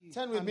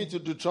Turn with me to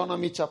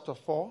Deuteronomy chapter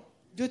 4.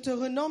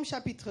 Deutéronome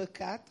chapitre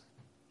 4.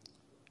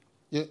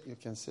 You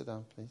can sit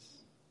down,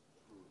 please.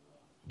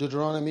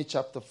 Deuteronomy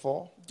chapter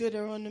 4.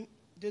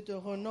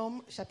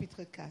 Deutéronome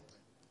chapitre 4.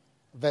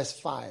 Verse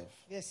 5.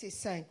 Verset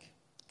 5.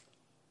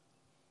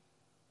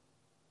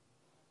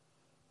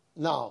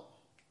 Now,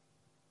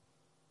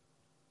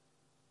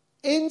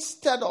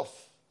 instead of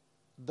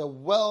the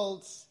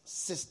world's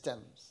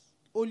systems,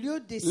 Au lieu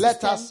des let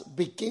systèmes, us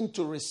begin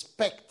to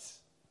respect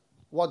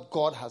what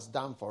God has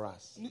done for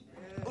us.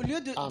 au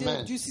lieu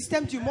Amen. du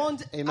système du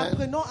monde, Amen.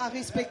 apprenons à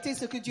respecter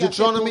ce que Dieu a fait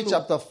Deuteronomy pour nous.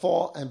 chapter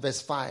 4 and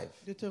verse 5.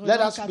 Deutéronome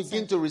Let us 4, begin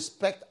 5. to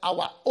respect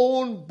our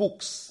own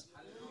books.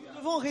 Nous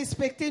devons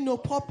respecter nos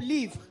propres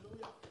livres.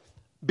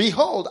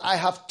 Behold, I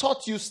have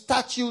taught you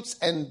statutes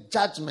and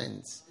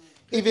judgments,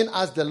 even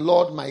as the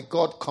Lord my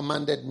God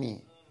commanded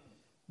me,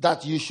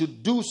 that you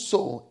should do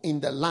so in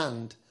the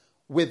land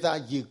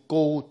whither ye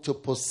go to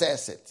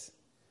possess it.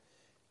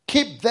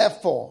 Keep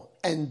therefore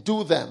and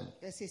do them,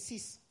 Verset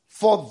 6.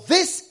 for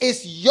this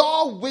is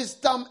your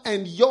wisdom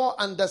and your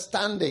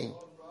understanding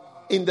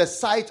in the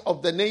sight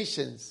of the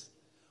nations,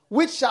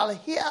 which shall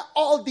hear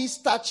all these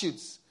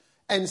statutes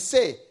and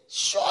say,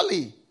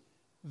 surely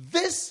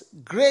this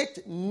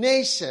great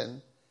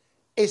nation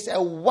is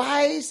a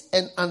wise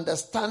and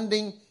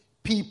understanding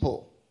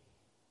people.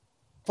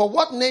 For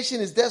what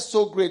nation is there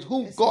so great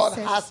whom Verset God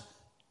 7. has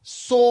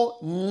so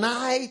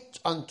nigh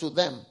unto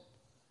them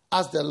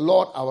as the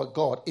Lord our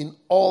God in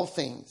all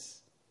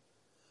things?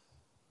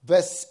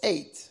 Verse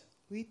 8.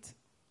 8.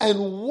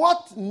 And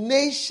what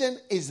nation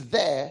is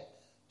there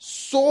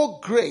so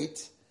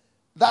great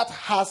that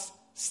has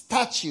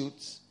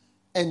statutes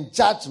and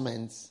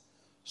judgments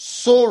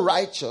so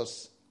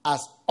righteous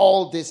as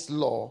all this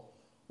law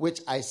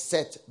which I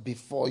set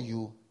before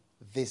you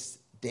this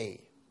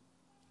day?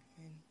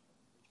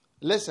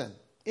 Listen,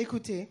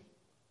 Écoutez,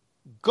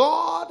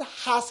 God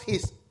has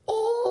his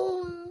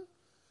own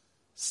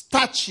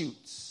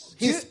statutes,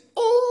 his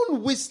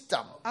own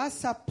wisdom, à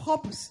sa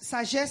propre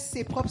sagesse,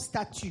 ses propres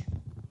statuts.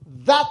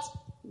 that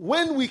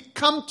when we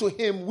come to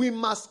him, we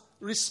must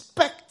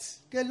respect.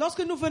 Que lorsque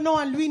nous venons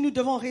à lui, nous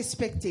devons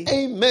respecter.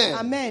 Amen.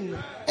 Amen.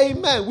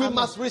 Amen. We Amen.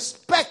 must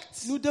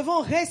respect. Nous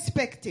devons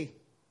respecter.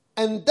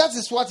 And that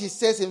is what he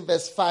says in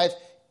verse 5.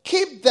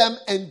 Keep them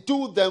and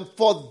do them,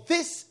 for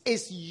this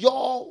is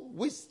your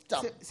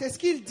wisdom. C'est ce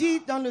qu'il dit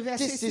dans le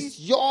verset This 6. is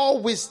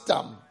your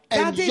wisdom and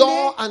Gardez-les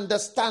your Et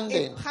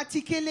understanding.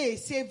 pratiquez-les.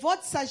 C'est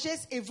votre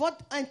sagesse et votre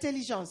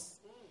intelligence.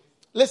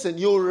 Listen,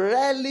 you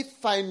rarely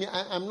find me,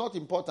 I'm not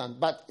important,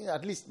 but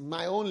at least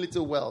my own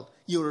little world,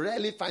 you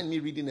rarely find me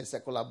reading a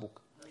secular book.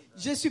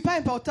 Je ne suis pas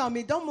important,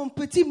 mais dans mon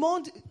petit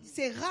monde,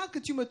 c'est rare que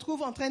tu me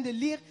trouves en train de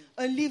lire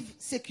un livre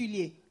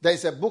séculier. There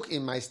is a book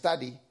in my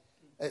study,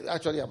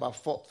 actually about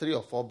 3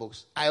 or 4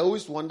 books. I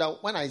always wonder,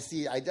 when I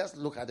see it, I just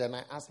look at it and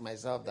I ask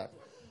myself that,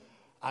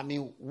 I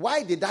mean,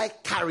 why did I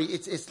carry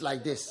it? It's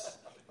like this.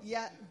 Il y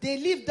a des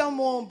livres dans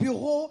mon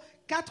bureau,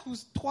 4 ou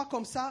 3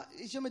 comme ça.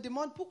 Et je me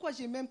demande pourquoi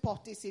j'ai même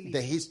porté ces livres.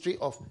 The history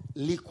of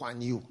Lee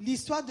Kuan Yew.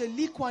 L'histoire de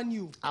Lee Kuan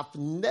Yew. I've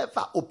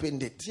never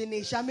opened it. Je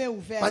n'ai jamais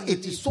ouvert But le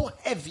it is livre. so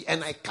heavy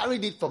and I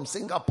carried it from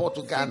Singapore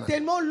to C'est Ghana.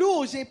 tellement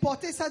lourd. J'ai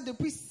porté ça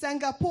depuis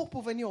Singapour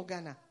pour venir au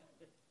Ghana.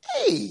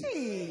 Hey!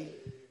 Hey.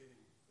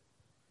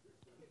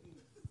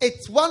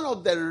 It's one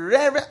of the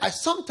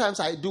rarest, sometimes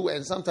I do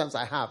and sometimes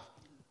I have.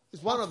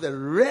 It's one of the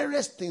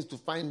rarest things to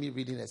find me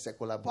reading a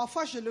secular book.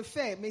 Parfois je le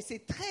fais, mais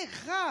c'est très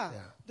rare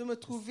Yeah. de me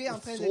trouver en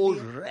train It's de so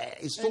lire. rare.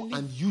 It's Un so livre.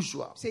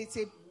 unusual. C'est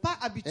pas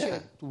habituel. Yeah,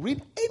 to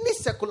read any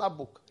secular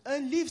book. Un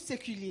livre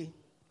séculier.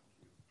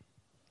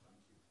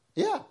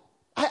 Yeah.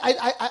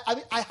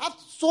 I have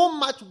so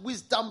much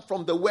wisdom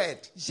from the word.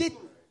 J'ai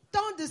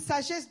tant de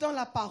sagesse dans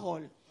la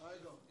parole.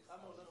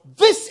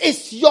 This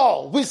is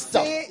your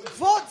wisdom. C'est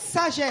votre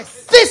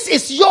sagesse. This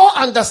is your C'est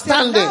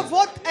understanding là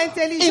votre in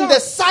the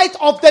intelligence sight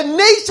of the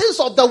nations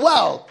of the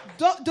world.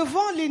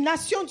 devant les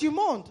nations du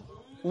monde.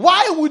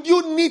 Why would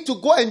you need to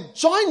go and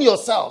join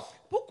yourself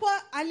Pourquoi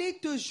aller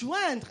te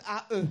joindre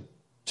à eux,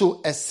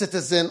 to a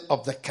citizen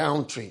of the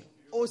country?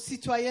 aux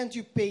citoyens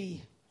du pays?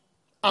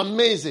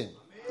 Amazing.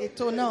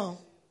 Étonnant.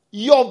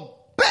 Your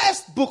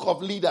best book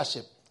of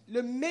leadership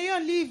Le meilleur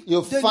livre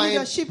you'll de find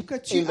leadership que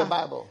tu in the as,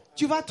 Bible.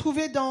 tu vas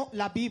trouver dans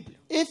la Bible.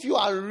 If you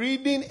are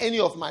reading any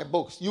of my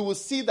books, you will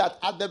see that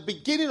at the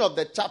beginning of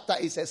the chapter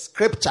is a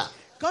scripture.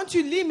 Quand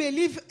tu lis mes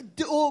livres,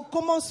 au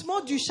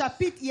commencement du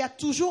chapitre, il y a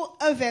toujours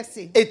un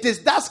verset. It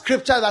is that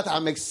scripture that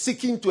I'm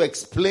seeking to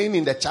explain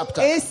in the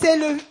chapter. Et c'est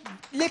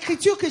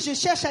l'écriture que je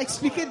cherche à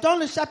expliquer dans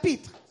le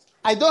chapitre.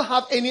 I don't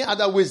have any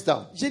other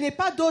wisdom. Je n'ai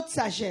pas d'autre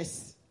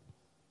sagesse.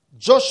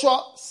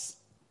 Joshua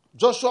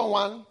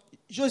 1,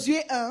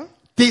 Josué 1,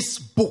 this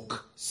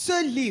book.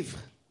 ce livre.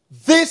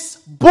 This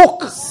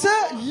book. Ce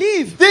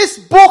livre. This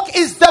book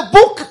is the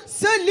book.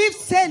 Ce livre,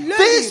 c'est le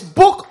This livre.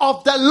 book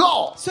of the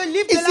law. Ce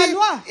livre de la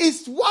loi.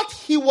 Is what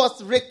he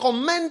was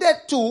recommended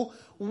to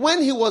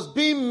when he was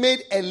being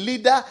made a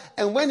leader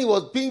and when he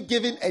was being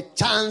given a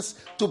chance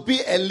to be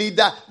a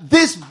leader.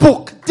 This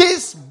book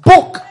is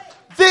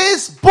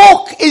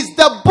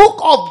the book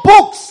of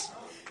books.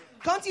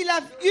 Quand il a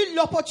eu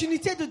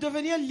l'opportunité de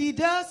devenir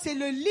leader, c'est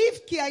le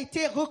livre qui a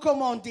été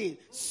recommandé.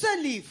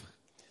 Ce livre.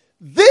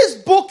 This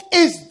book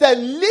is the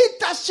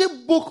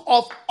leadership book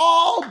of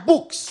all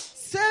books.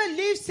 Ce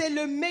livre, c'est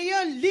le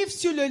meilleur livre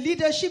sur le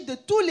leadership de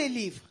tous les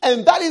livres.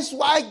 And that is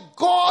why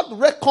God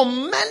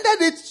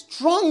recommended it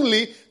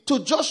strongly to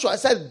Joshua. He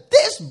said,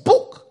 this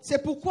book,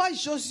 C'est pourquoi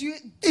Dieu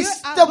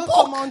It's a the book.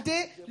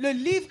 recommandé le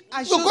livre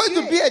à you're going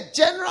to be Josué. a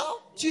general,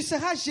 Tu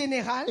seras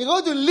général. you're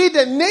going to lead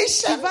a Tu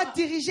nation, vas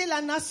diriger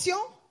la nation.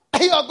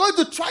 and you're going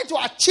to try to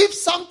achieve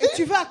something.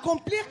 Tu vas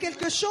accomplir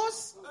quelque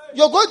chose.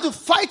 You're going to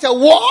fight a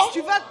war.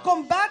 Tu vas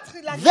combattre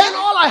la Then guerre.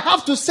 all I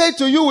have to say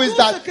to you is Tout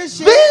that ce que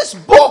j'ai this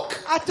book,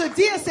 À te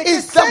dire, c'est que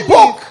It's ce the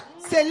book. livre,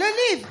 c'est le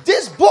livre.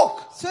 this book.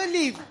 Ce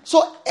livre.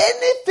 So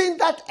anything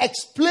that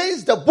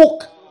explains the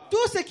book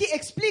Tout ce qui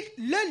explique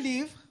le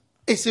livre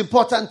is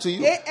important to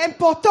you. est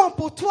important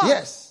pour toi.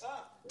 Yes.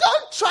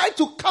 Don't try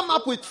to come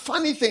up with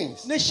funny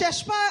things. Ne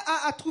cherche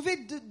pas à trouver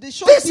des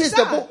choses This is the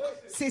bizarres. book.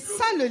 C'est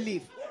ça le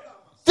livre.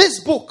 This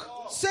book.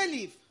 Ce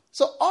livre.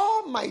 So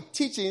all my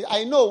teaching,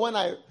 I know when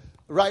I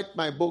write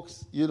my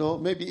books,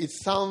 maybe it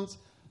sounds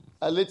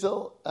a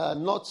little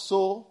not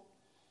so,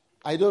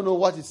 I don't know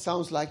what it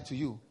sounds like to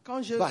you.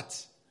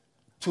 But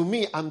to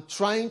me, I'm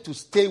trying to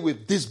stay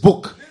with this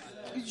book.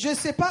 Je ne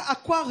sais pas à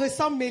quoi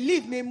ressemblent mes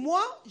livres, mais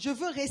moi, je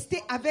veux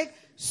rester avec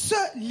ce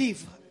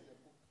livre.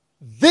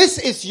 This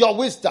is your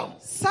wisdom.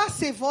 Ça,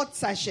 c'est votre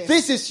sagesse.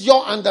 This is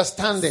your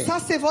understanding. Ça,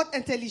 c'est votre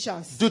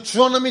intelligence.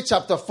 Deuteronomy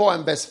chapter 4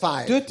 and verse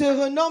 5.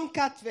 Deutéronome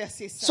 4,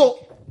 verset 5. So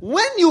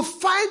when you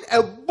find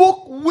a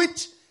book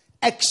which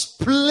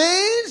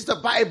explains the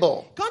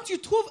Bible, Quand tu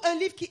trouves un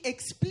livre qui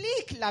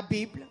explique la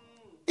Bible,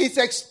 it's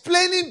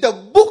explaining the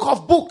book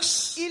of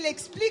books. il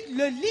explique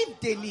le livre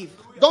des livres.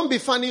 Don't be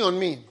funny on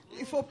me.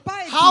 Il ne faut pas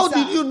être How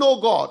bizarre. did you know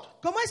God?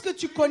 Comment est-ce que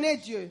tu connais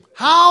Dieu?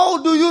 How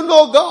do you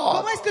know God?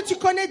 Comment est-ce que tu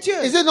connais Dieu?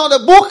 Is it not a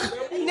book?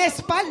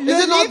 N'est-ce pas le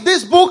Is it not livre?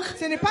 this book?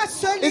 Ce n'est pas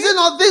ce Is it livre.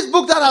 not this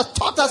book that has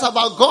taught us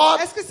about God?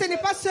 Est-ce que ce n'est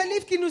pas ce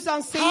livre qui nous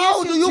enseigne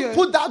How sur do you Dieu?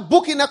 put that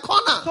book in a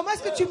corner? Comment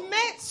est-ce que tu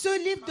mets ce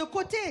livre de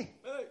côté?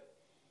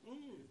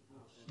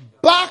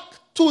 Back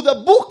to the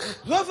book.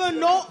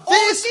 Revenons au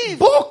This livre.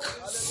 book.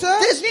 Ce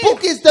This livre.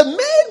 book is the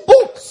main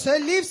book. Ce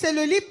livre, c'est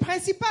le livre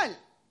principal.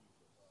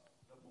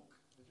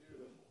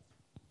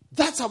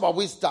 That's our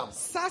wisdom.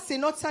 Ça, c'est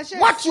notre sagesse.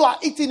 What you are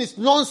eating is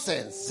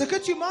nonsense. Ce que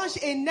tu manges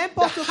est The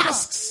n'importe quoi.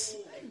 husks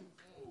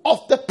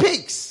of the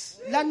pigs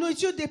La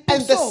nourriture des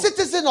and the pourceaux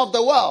citizen of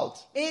the world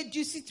et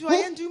du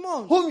citoyen du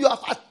monde whom you have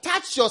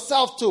attached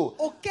yourself to,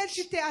 auquel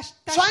tu t'es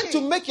trying to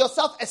attaché make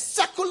yourself a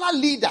secular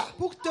leader,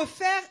 pour te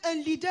faire un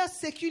leader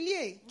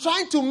séculier.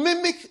 trying to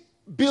mimic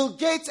Bill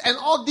Gates and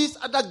all these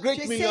other Tu great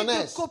essaies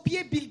millionaires. de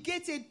copier Bill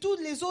Gates et tous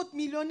les autres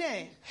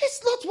millionnaires.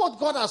 It's not what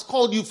God has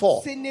called you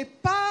for. Ce n'est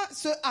pas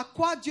ce à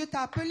quoi Dieu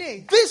t'a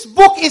appelé. This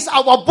book is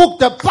our book.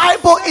 The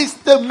Bible is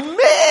the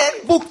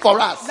main book for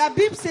us. La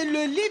Bible, c'est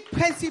le livre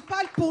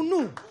principal pour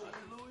nous.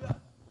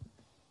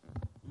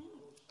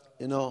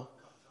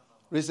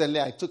 Recently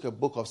I took a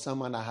book of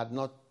someone I had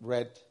not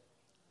read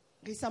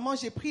Récemment,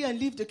 j'ai pris un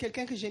livre de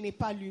quelqu'un que je n'ai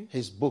pas lu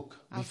his book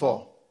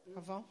before,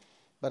 avant.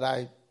 but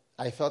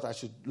I felt I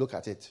should look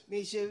at it.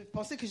 Mais je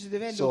pensais que je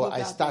devais le So I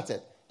regarder.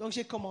 started. Donc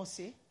j'ai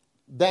commencé.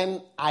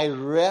 Then I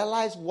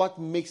realized what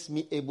makes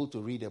me able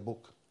to read a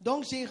book.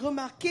 Donc j'ai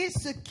remarqué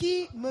ce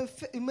qui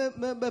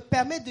me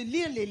permet de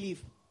lire les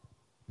livres.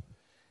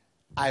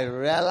 I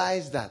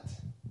realized that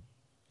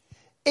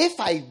if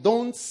I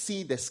don't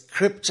see the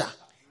scripture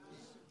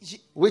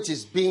which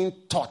is being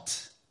taught,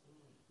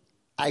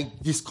 I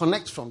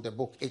disconnect from the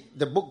book.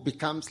 The book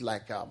becomes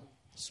like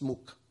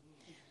smoke.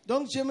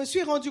 Donc je me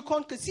suis rendu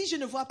compte que si je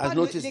ne vois pas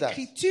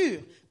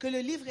l'écriture que le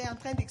livre est en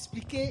train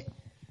d'expliquer,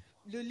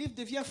 le livre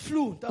devient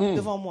flou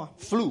devant moi.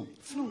 Flou.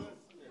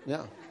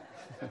 Yeah.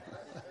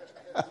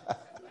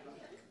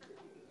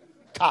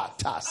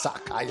 Kata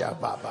sakaya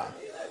baba.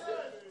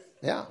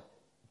 Yeah.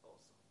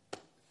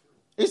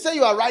 You say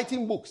you are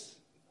writing books.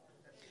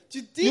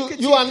 Tu dis que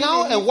tu You are écris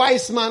now des a livres.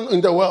 wise man in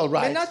the world,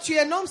 right? Maintenant tu es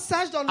un homme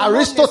sage dans le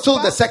Aristotle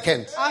monde, n'est-ce the pas?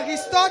 second.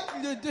 Aristote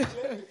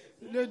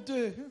le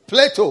 2.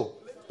 Plato.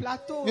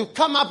 Plateau. You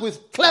come up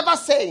with clever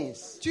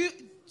sayings,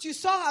 Tu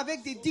sors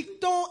avec des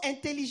dictons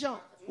intelligents,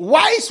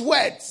 wise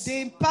words.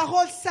 des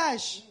paroles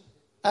sages,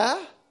 Huh?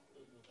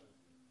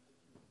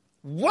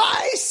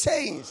 Wise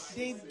sayings,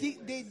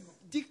 des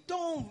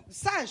dictons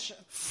sages,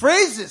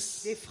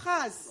 phrases, des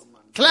phrases,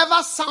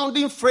 clever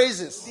sounding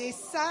phrases,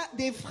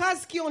 des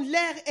phrases qui ont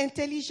l'air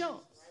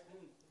intelligentes.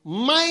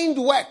 mind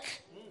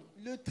work,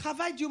 Le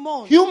travail du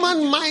monde,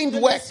 human mind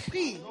work,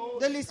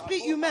 de l'esprit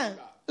humain.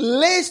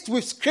 laced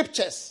with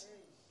scriptures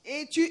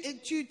Et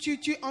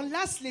tu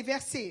enlaces les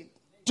versets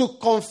to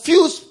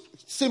confuse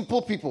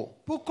simple people.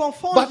 pour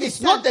confondre But les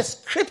it's not simples. the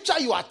scripture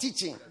you are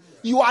teaching.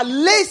 You are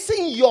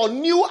lacing your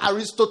new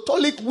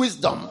Aristotelic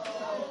wisdom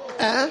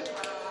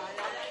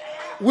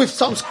with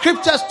some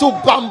scriptures to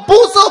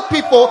bamboozle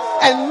people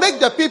and make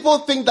the people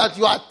think that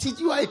you are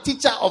a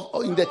teacher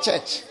in the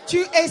church. Tu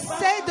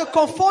essaies de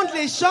confondre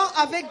les gens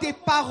avec des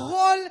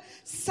paroles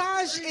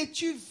sages et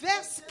tu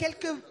verses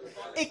quelques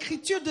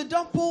écritures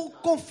dedans pour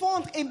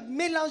confondre et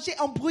mélanger,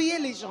 embrouiller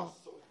les gens.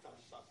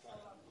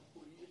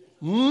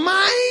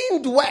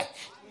 Mind work.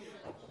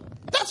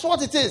 That's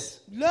what it is.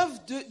 L'œuvre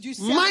du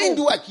cerveau. Mind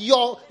work.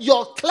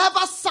 Your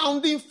clever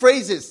sounding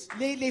phrases.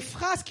 Les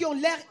phrases qui ont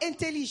l'air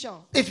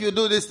intelligentes. If you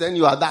do this, then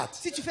you are that.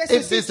 Si tu fais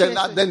If ceci, this tu and es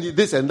that, ceci. then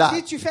this and that.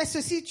 Si tu fais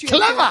ceci, tu es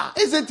Clever,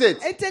 isn't it?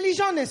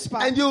 intelligent, n'est-ce pas?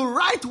 And you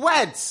write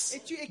words. Et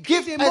tu écris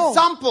Give des mots.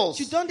 examples.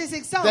 Tu donnes des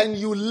exemples. Then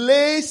you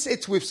lace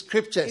it with Et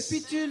scriptures.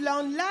 puis tu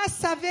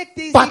l'enlaces avec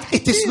des But écritures.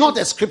 it is not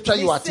a scripture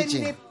you Mais are ce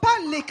teaching. n'est pas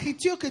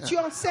l'écriture que tu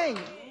enseignes.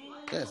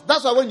 Yes.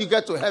 That's why when you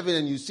get to heaven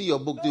and you see your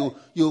book,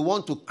 you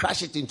want to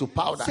crash it into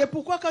powder. C'est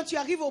pourquoi quand tu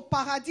arrives au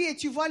paradis et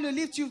tu vois le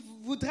livre, tu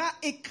voudras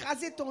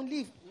écraser ton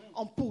livre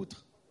en poudre.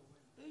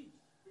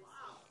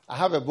 I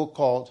have a book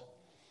called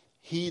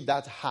He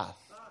That Hath.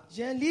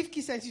 J'ai un livre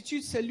qui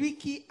s'intitule Celui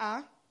qui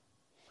a.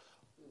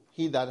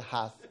 He that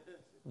hath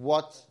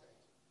what?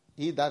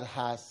 He that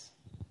has.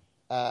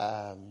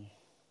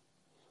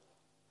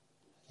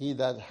 He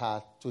that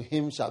hath, to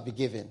him shall be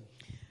given.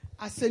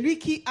 À celui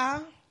qui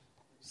a,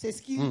 c'est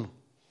ce qui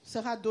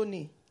sera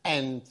donné.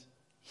 And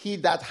he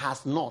that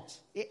has not,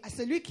 Et à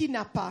celui qui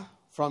n'a pas,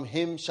 from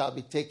him shall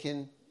be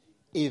taken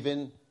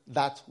even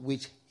that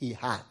which he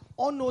had.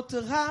 on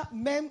ôtera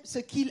même ce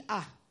qu'il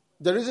a.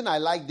 The reason I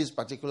like this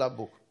particular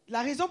book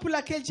La raison pour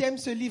laquelle j'aime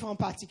ce livre en is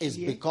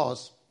particulier,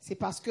 because c'est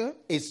parce que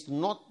it's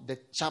not the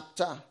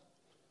chapter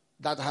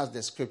that has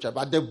the scripture,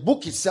 but the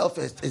book itself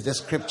is the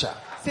scripture.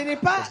 ce n'est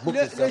pas The book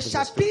le itself is the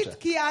chapitre scripture.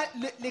 qui a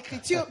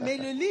l'écriture, mais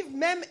le livre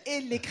même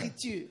est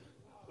l'écriture.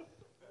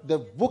 The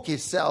book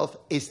itself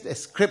is the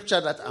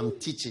scripture that I'm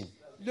teaching.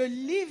 Le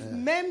livre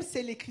même,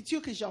 c'est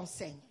l'écriture que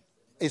j'enseigne.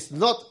 It's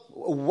not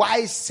a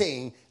wise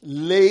saying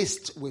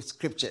laced with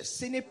scriptures.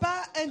 Ce n'est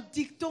pas un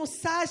dicton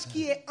sage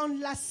qui est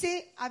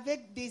enlacé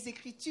avec des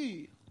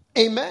écritures.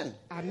 Amen.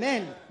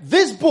 Amen.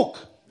 This book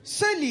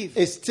Ce livre,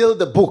 is still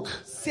the book.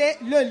 c'est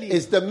le livre.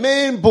 It's the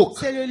main book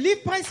C'est le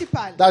livre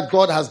principal that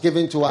God has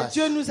given to que us.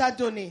 Dieu nous a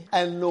donné.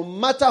 And no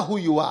matter who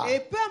you are,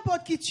 Et peu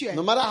importe qui tu es,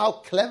 no matter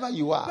how clever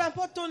you peu are,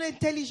 importe ton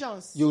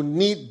intelligence, you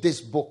need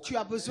this book tu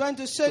as besoin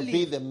de ce to be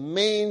livre the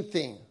main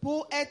thing.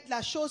 pour être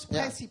la chose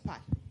Yeah. principale.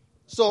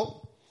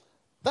 So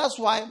that's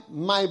why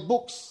my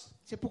books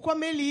C'est pourquoi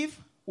mes livres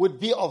would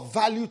be of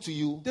value to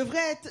you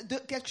devraient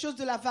être quelque chose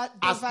de as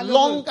valeureux.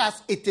 long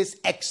as it is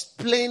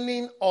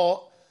explaining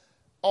or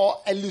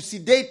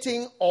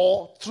elucidating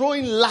or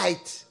throwing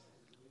light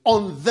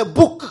on the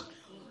book.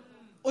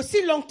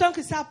 Aussi longtemps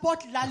que ça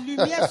apporte la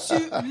lumière sur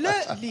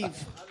le livre.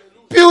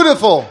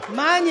 Beautiful.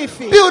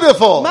 Magnifique.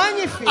 Beautiful.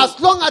 Magnifique. As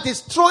long as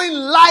it's throwing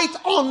light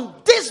on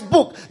this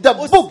book,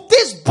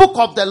 this book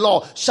of the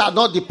law shall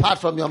not depart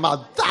from your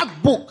mouth. That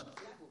book.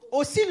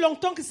 Aussi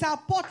longtemps que ça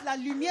apporte la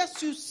lumière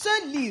sur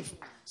ce livre.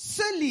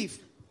 Ce livre.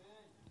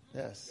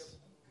 Yes.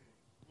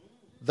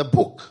 The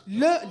book.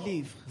 Le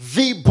livre.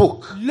 The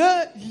book.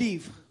 Le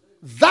livre.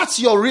 That's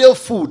your real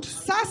food.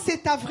 Ça,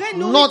 c'est ta vraie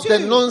Not nourriture.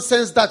 the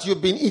nonsense that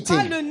you've been Pas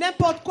eating. le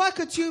n'importe quoi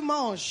que tu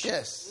manges.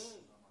 Yes.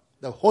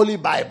 The Holy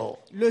Bible.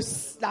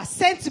 La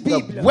Sainte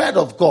Bible. The Word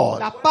of God.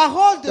 La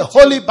parole de The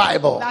Dieu. Holy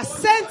Bible. La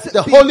Sainte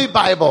The Bible. Holy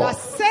Bible. La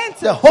Sainte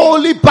The Bible.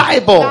 Holy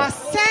Bible. La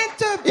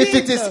Sainte Bible. If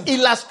it is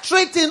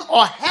illustrating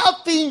or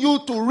helping you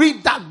to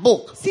read that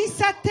book, Si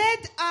ça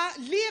t'aide à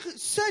lire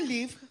ce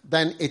livre,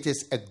 then it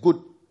is a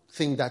good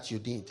thing that you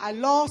need.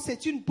 alors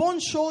c'est une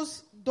bonne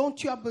chose dont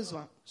tu as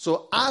besoin.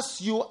 So as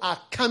you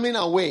are coming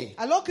away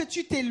Alors que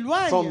tu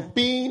t'éloignes from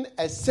being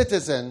a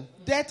citizen,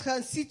 d'être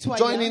un citoyen,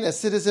 joining a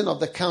citizen of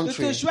the de te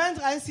country,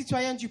 joindre à un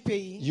citoyen du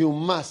pays, you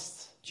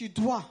must tu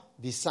dois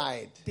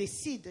decide,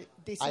 décider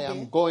I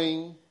am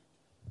going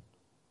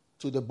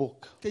to the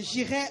book. que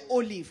j'irai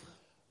au livre.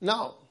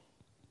 Now,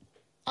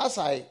 as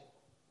I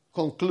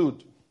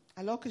conclude,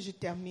 Alors que je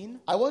termine,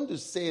 I want to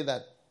say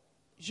that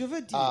je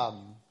veux dire,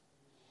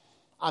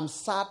 I'm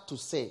sad to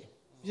say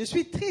je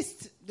suis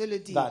triste de le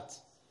dire, that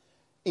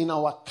in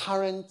our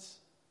current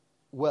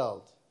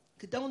world,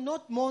 que dans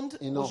notre monde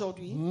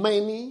aujourd'hui,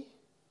 many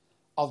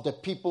of the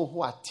people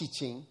who are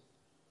teaching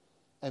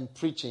and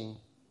preaching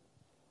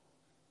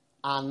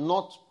are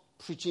not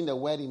preaching the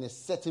word in a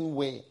certain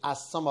way as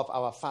some of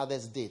our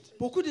fathers did.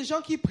 beaucoup de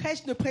gens qui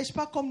prêchent ne prêchent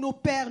pas comme nos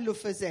pères le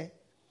faisaient.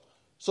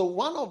 So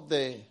one of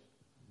the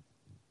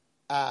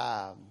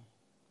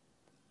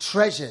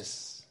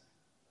treasures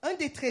Un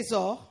des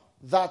trésors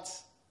that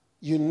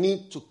you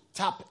need to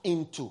tap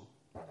into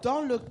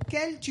dans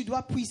lequel tu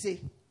dois puiser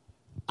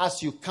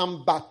as you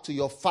come back to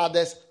your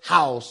father's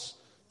house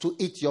to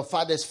eat your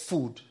father's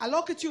food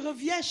alors que tu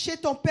reviens chez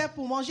ton père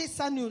pour manger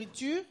sa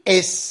nourriture,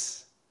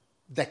 is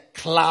the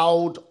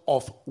cloud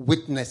of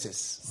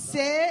witnesses.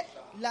 c'est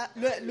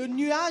le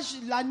nuage,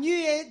 la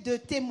nuée de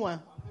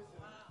témoins.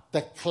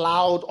 The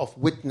cloud of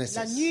La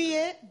witnesses.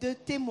 nuée de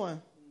témoins.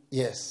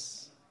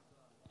 Yes.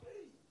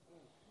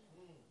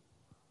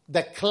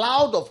 The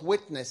cloud of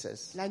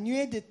witnesses La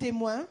nuée de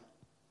témoins,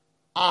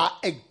 are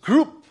a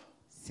group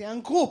c'est un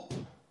groupe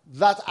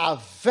that are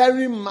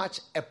very much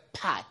a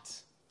part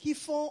qui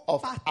font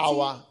of partie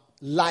our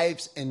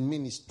lives and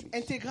ministries.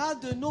 intégrale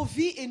de nos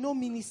vies et nos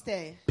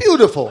ministères.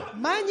 Beautiful.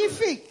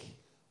 Magnifique.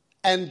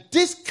 And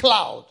this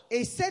cloud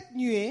Et cette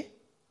nuée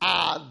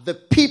are the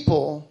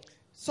people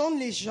sont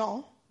les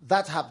gens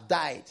that have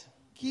died.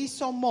 qui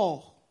sont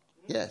morts.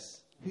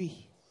 Yes.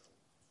 Oui.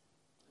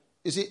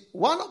 You see,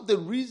 one of the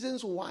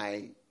reasons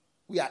why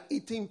we are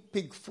eating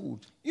pig food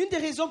Une des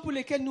raisons pour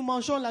lesquelles nous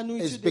mangeons la is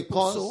nourriture de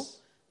pourceau, because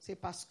c'est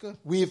parce que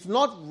we've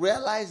not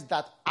realized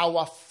that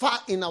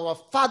in our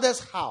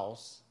Father's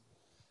house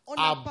on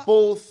n'a are pas,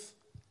 both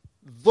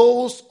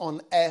those on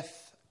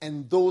earth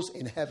and those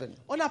in heaven.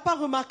 on n'a pas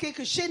remarqué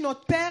que chez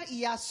notre Père, il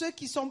y a ceux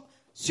qui sont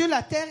sur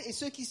la terre et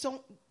ceux qui sont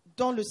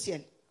dans le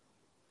ciel.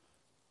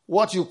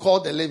 What you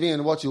call the living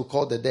and what you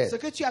call the Ce dead.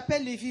 que tu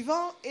appelles les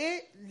vivants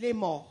et les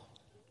morts.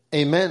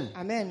 Amen.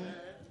 Amen.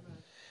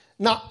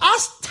 Now,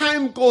 as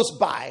time goes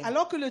by,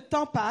 Alors que le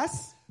temps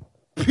passe,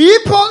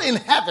 people in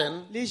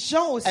heaven les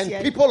gens au and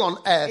ciel people on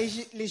et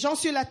earth les gens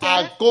sur la are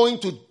terre going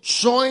to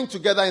join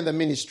together in the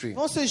ministry.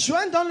 vont se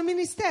joindre dans le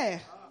ministère.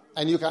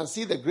 And you can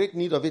see the great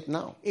need of it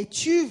now. Et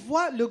tu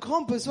vois le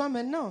grand besoin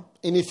maintenant.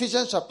 In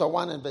Ephesians chapter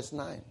 1 and verse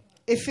 9,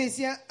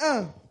 Éphésiens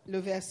 1, le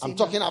verset I'm 9.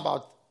 talking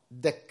about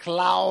the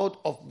cloud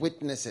of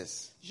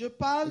witnesses. Je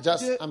parle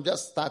de... I'm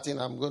just starting.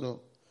 I'm going to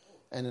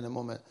end in a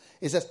moment.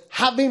 It says,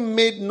 having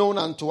made known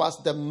unto us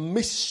the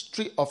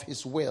mystery of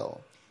his will,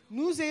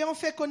 Nous ayons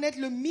fait connaître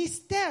le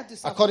mystère de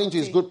sa according to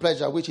his volonté, good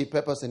pleasure, which he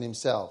purposed in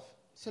himself,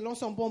 selon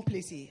son bon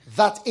plaisir.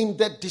 that in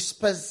the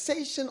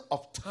dispensation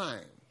of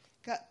time,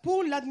 Car pour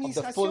of the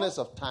l'administration fullness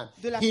of time,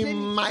 de la he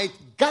plénitude, might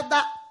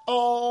gather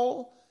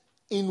all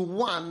in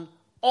one,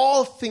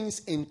 all things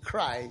in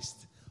Christ,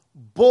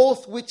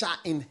 both which are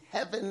in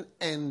heaven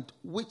and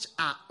which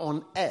are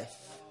on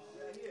earth,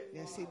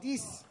 verset 10.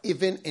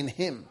 even in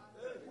him.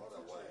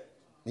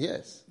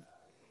 Yes.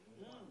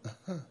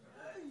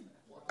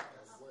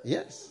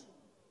 Yes.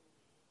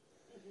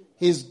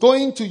 He's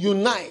going to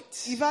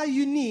unite. Il va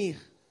unir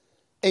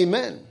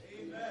Amen.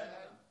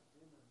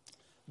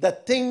 The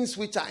things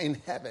which are in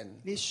heaven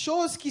les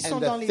choses qui sont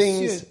and dans the les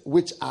things cieux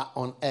which are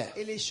on earth.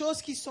 et les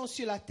choses qui sont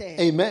sur la terre.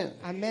 Amen.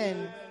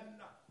 Amen.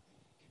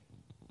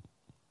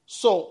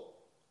 So,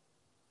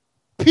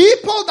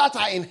 people that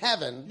are in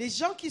heaven Les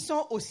gens qui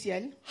sont au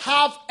ciel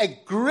have a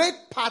great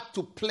part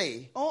to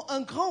play ont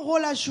un grand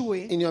rôle à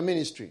jouer in your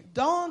ministry.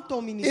 dans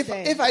ton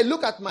ministère. If I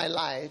look at my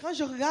life, Quand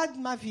je regarde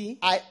ma vie,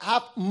 I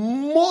have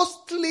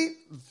mostly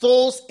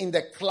those in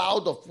the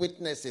cloud of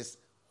witnesses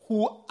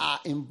who are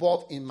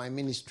involved in my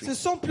ministry. ce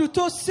sont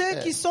plutôt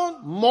ceux qui sont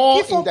More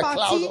qui font in the cloud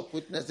partie of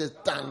witnesses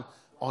than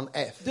on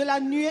earth. de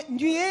la nuée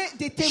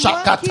des témoins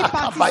Shakata qui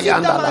participent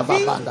kabayanda dans ma la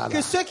vie babanda la.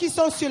 que ceux qui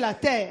sont sur la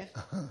terre.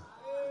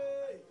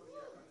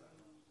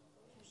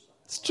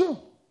 It's true.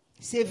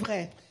 C'est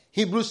vrai.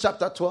 Hebrews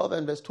chapter 12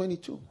 and verse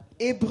 22.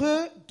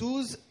 Hébreux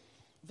 12,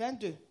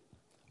 22.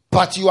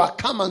 But you are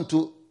come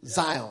unto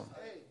Zion.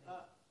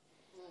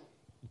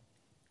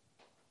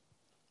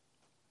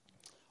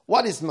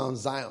 What is Mount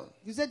Zion?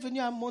 Vous êtes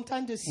venus à la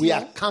montagne de We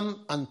are Sion. come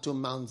unto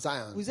Mount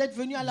Zion. Vous êtes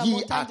venus à la Ye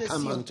montagne are de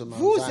come Sion. unto Mount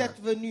Vous Zion, êtes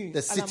venus the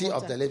à la city of the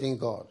montagne. living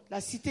God.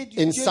 La cité du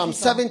In Dieu Psalm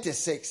vivant.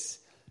 76,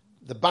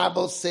 the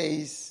Bible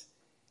says,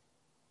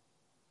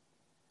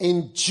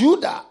 in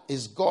Judah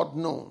is God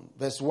known,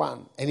 verse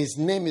 1, and his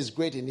name is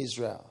great in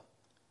Israel.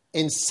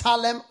 In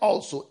Salem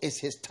also is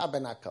his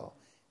tabernacle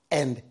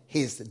and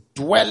his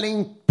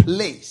dwelling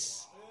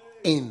place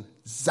in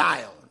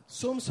Zion.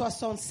 Psaume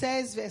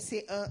 76,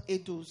 versets 1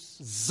 et 12.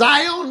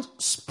 Zion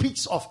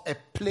speaks of a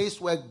place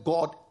where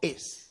God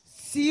is,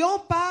 Sion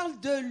parle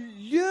de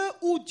lieu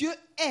où Dieu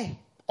est,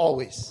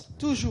 always.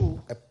 toujours.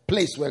 A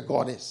place where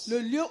God is. Le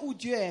lieu où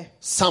Dieu est.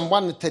 Psalm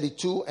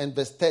 132 and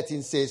verse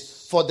 13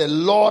 says, for the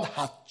Lord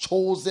hath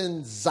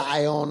chosen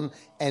Zion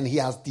and he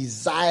has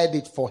desired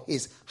it for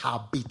his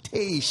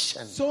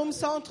habitation. Psaume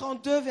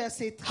 132,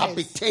 verset 13.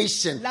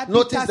 Habitation. L'habitation.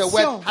 Notice the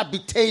word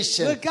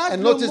habitation. Regarde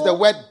And le notice mot- the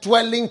word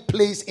dwelling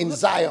place in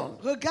Zion.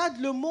 Regarde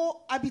le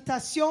mot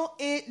habitation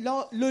et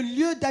le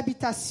lieu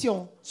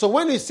d'habitation. So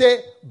when we say,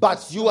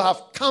 but you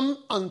have come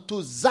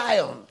unto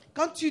Zion,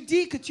 Quand tu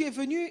dis que tu es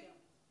venu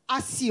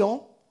à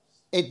Sion,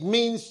 it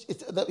means,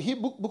 the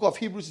book of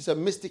Hebrews is a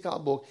mystical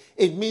book.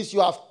 It means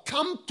you have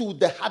come to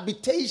the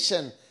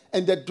habitation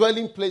and the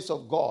dwelling place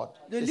of God,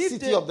 Le the livre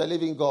city de- of the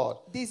living God,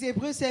 des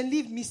Hébreux, c'est un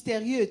livre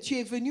mystérieux. Tu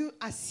es venu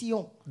à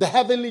Sion, the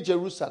heavenly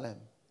Jerusalem,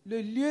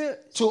 le lieu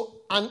to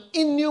an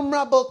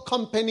innumerable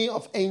company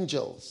of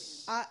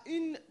angels, à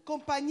une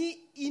compagnie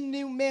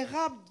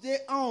innumérable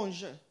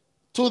d'anges.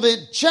 to the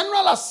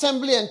general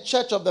assembly and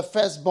church of the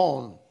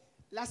firstborn,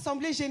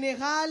 L'Assemblée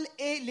générale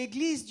et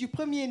l'Église du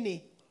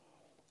premier-né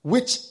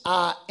which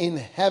are in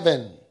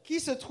heaven. qui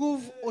se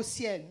trouve au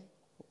ciel.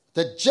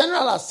 The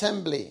general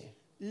assembly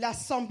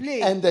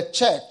L'Assemblée and the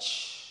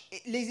church,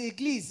 et les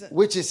églises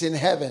which is in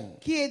heaven.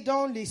 qui est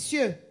dans les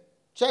cieux.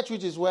 Church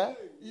which is where?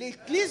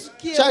 L'Église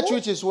qui est Church où?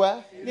 which is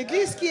where?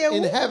 L'Église qui est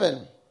In où?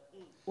 heaven.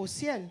 au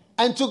ciel.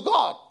 And to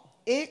God,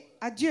 Et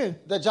à Dieu,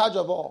 the judge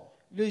of all.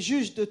 le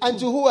juge de And to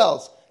tout. who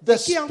else? The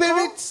qui encore?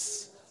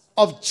 spirits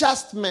of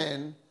just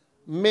men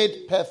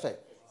made perfect.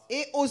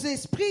 Et aux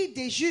esprits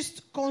des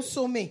justes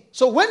consommés.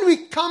 So when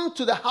we come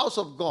to the house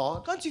of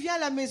God, Quand tu viens à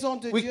la maison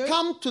de we Dieu,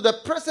 come to the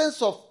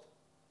presence of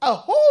a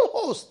whole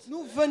host.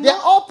 nous They're venons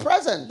all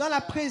present. dans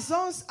la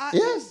présence à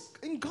Yes.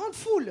 une grande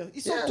foule.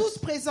 Ils sont Yes. tous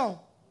présents.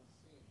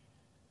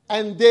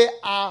 And they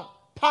are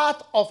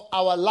part of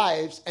our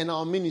lives and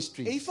our Et ils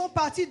ministry. font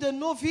partie de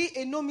nos vies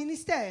et nos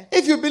ministères.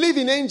 If you believe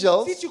in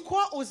angels, Si tu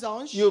crois aux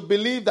anges, you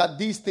believe that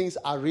these things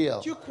are real.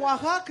 tu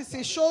croiras que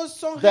ces choses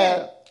sont There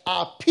réelles.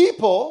 are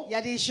people Il y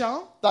a des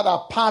gens that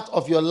are part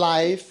of your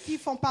life qui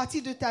font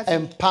partie de ta vie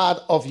and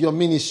part of your et qui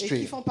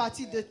ministry. font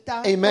partie de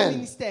ton Amen.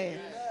 ministère.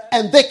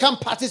 And they can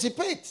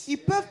participate Ils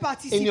peuvent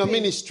participer in your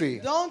ministry.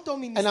 dans ton And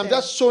ministère. I'm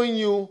just showing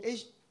you Et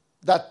je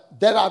that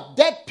there are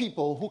dead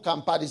people who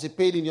can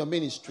participate in your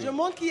ministry. je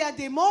montre qu'il y a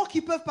des morts qui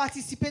peuvent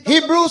participer dans ton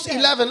Hebrews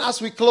ministère. 11,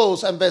 as we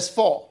close, and verse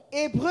 4.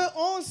 Hébreux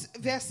 11,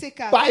 verset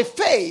 4. By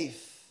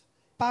faith,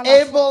 Par la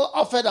foi, Abel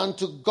offered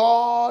unto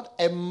God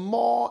a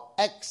more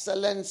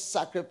excellent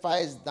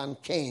sacrifice than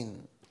Cain,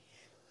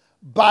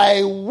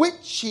 by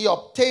which he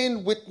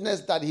obtained witness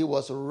that he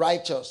was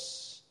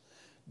righteous,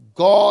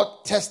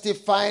 God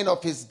testifying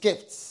of his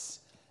gifts,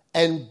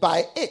 and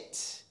by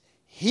it,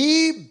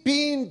 he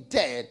being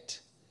dead,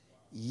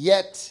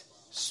 yet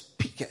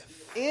speaketh.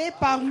 et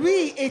par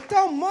lui,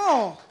 étant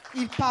mort,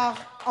 il parle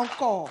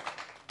encore.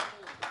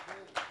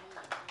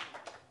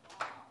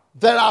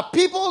 There are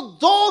people,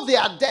 though they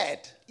are dead,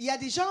 Il y a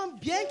des gens,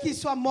 bien qu'ils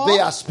soient morts, they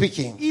are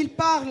speaking. ils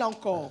parlent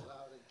encore.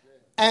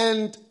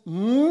 And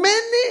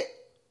many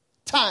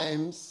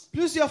times,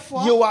 Plusieurs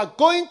fois, you are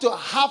going to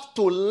have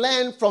to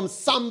learn from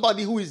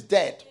somebody who is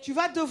dead. tu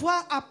vas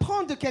devoir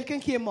apprendre de quelqu'un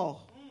qui est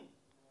mort.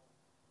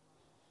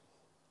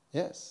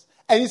 Yes.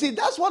 And you see,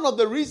 that's one of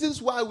the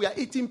reasons why we are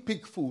eating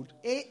pig food.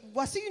 Et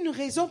voici une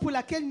raison pour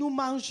laquelle nous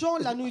mangeons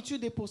la nourriture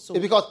des poissons.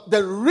 Because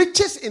the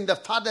riches in the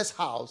Father's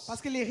house, Parce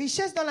que les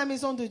richesses dans la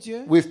maison de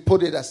Dieu, we've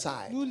put it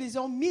aside. nous les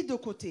avons mis de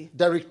côté.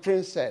 Derek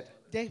Prince said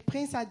Des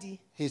Prince a dit,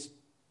 his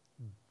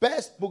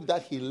best book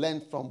that he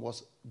learned from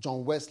was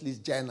John Wesley's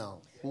journal,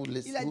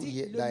 il a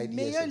dit, le died years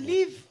meilleur ago.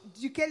 livre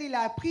duquel il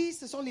a appris,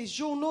 ce sont les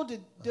journaux de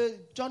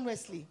John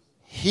Wesley.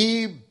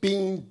 He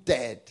being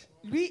dead,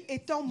 Lui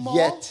étant mort,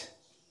 yet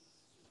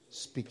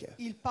speaketh.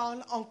 il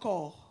parle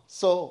encore.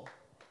 So,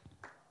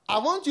 I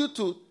want you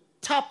to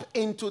tap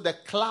into the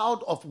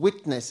cloud of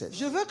witnesses.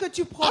 Je veux que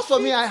tu As for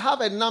me, profites. I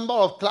have a number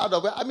of cloud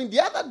of. I mean, the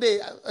other day,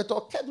 it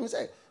occurred to me,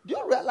 say, do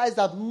you realize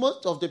that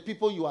most of the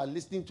people you are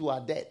listening to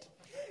are dead?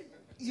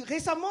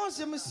 Récemment,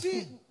 je me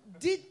suis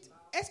dit,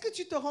 est-ce que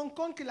tu te rends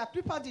compte que la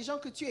plupart des gens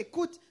que tu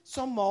écoutes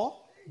sont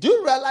morts? Do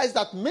you realize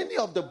that many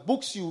of the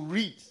books you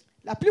read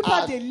La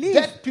plupart are des livres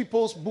dead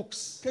people's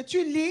books? que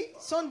tu lis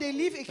sont des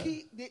livres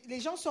écrits, les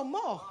gens sont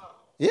morts.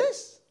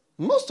 Yes,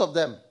 most of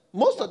them.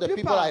 Most La of the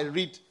people plupart. I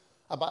read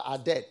about are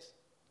dead.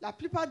 La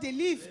plupart des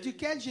livres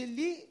duquel je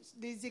lis,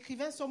 les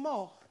écrivains sont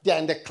morts. They are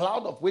in the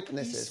cloud of Ils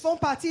witnesses font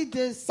partie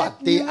de cette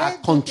But they nuée are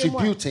de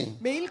contributing témoins.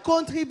 Mais ils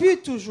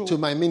contribuent toujours to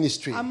my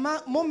ministry. à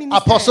mon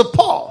ministère. Apostle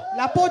Paul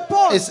L'apôtre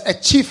Paul, is a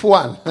chief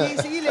one.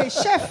 il est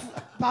chef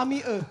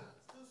parmi eux.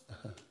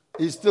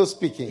 He's still Il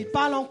speaking,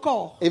 parle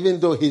encore, even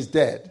though he's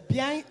dead.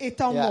 bien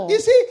étant Yeah. mort. You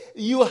see,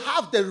 you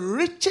have the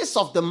riches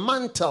of the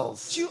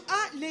mantles Tu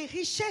as les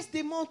richesses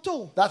des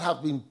manteaux that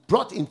have been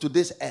brought into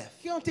this earth.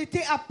 qui ont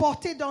été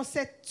apportés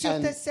sur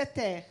And- cette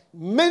terre.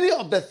 Many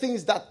of the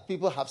things that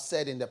people have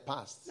said in the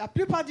past, La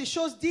plupart des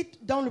choses dites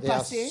dans le they are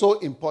passé so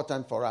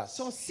important for us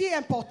sont si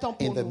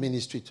importantes in pour the nous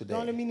ministry dans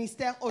le today.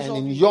 ministère And in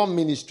aujourd'hui. your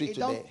ministry Et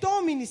dans today.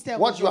 ton ministère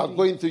What you are aujourd'hui.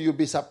 going through, you'll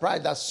be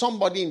surprised that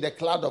somebody in the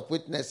cloud of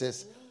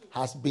witnesses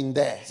has been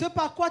there. Ce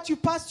par quoi tu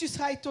passes, tu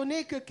seras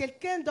étonné que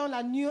quelqu'un dans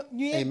la nuée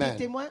Amen. des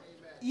témoins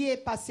y est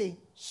passé.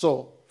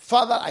 So,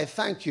 Father, I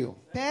thank you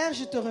Père,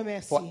 je te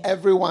remercie for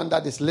everyone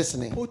that is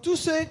listening. pour tous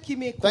ceux qui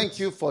m'écoutent. Thank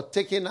you for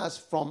taking us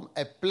from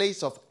a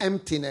place of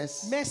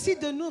emptiness Merci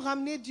de nous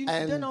ramener d'un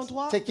and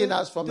endroit taking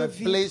us from de a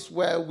vide. place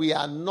where we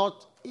are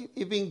not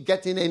even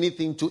getting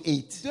anything to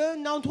eat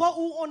D'un endroit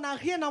où on n'a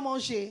rien à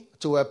manger.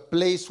 to a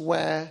place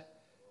where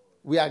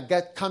we are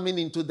coming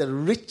into the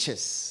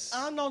riches,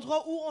 À un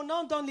endroit où on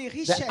entre dans les the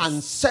richesses.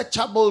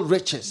 unsearchable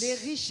Les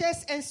riches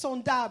richesses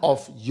insondables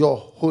of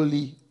your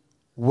holy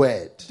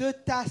word. de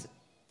ta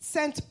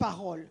sainte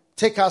parole.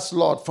 Take us,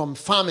 Lord, from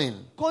famine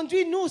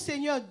Conduis-nous,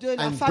 Seigneur, de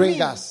la And famine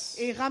bring us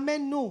et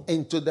ramène-nous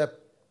into the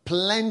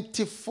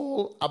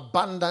plentiful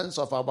abundance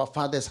of our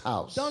Father's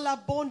house. dans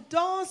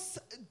l'abondance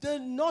de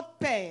notre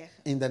Père,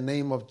 In the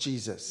name of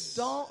Jesus,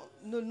 dans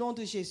le nom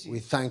de Jésus. we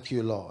thank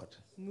you, Lord.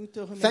 Nous te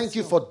remercions. Thank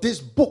you for this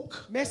book,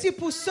 Merci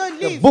pour ce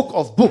the livre, book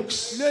of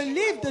books, le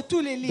livre de tous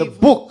les the livres,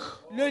 book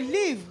le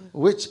livre,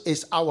 which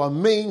is our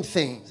main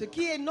thing, ce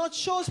qui est notre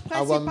chose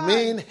our principale,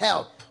 main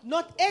help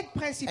notre aide and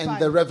principale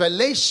the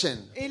revelation,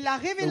 et la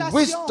the révélation,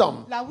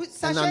 wisdom la and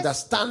sagesse et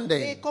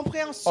understanding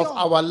compréhension of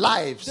our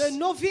lives de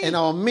nos vies and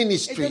our et de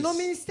ministries nos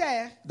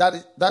ministères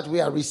that we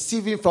are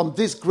receiving from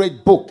this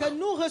great book. que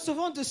nous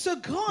recevons de ce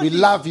grand We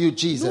livre. love you, Nous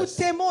Jesus.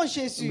 t'aimons, We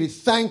Jésus.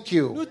 thank Nous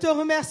you te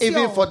remercions.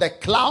 even for the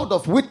cloud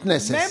of Même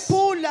witnesses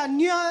pour la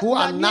nuée who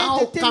are now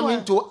de témoins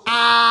coming to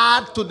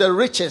add to the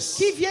riches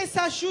qui vient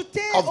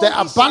s'ajouter of aux the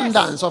richesses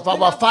abundance of de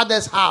our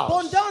Father's house.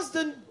 l'abondance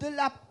de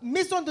la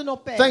maison de nos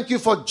pères. Thank you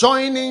for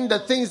joining the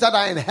things that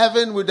are in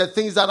heaven with the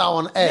things that are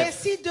on earth,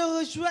 Merci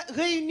de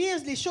réunir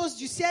les choses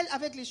du ciel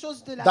avec les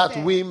choses de la that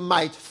terre, we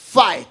might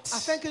fight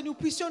afin que nous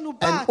puissions nous and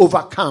battre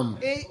overcome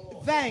et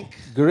vaincre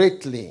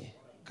greatly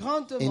in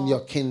grandement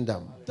your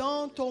kingdom.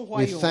 dans ton We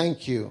royaume.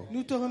 thank you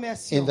Nous te in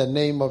remercions. the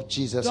name of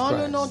Jesus Dans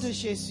le nom de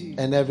Christ. Jésus.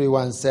 And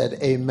everyone said,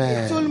 Tout le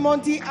Amen.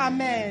 monde dit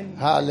Amen.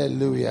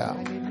 Hallelujah.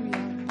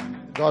 Alléluia.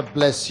 God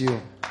bless you.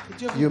 Que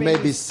Dieu vous You may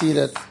be bénisse.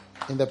 seated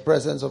in the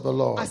presence of the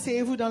Lord.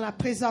 Asseyez-vous dans la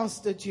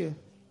présence de Dieu.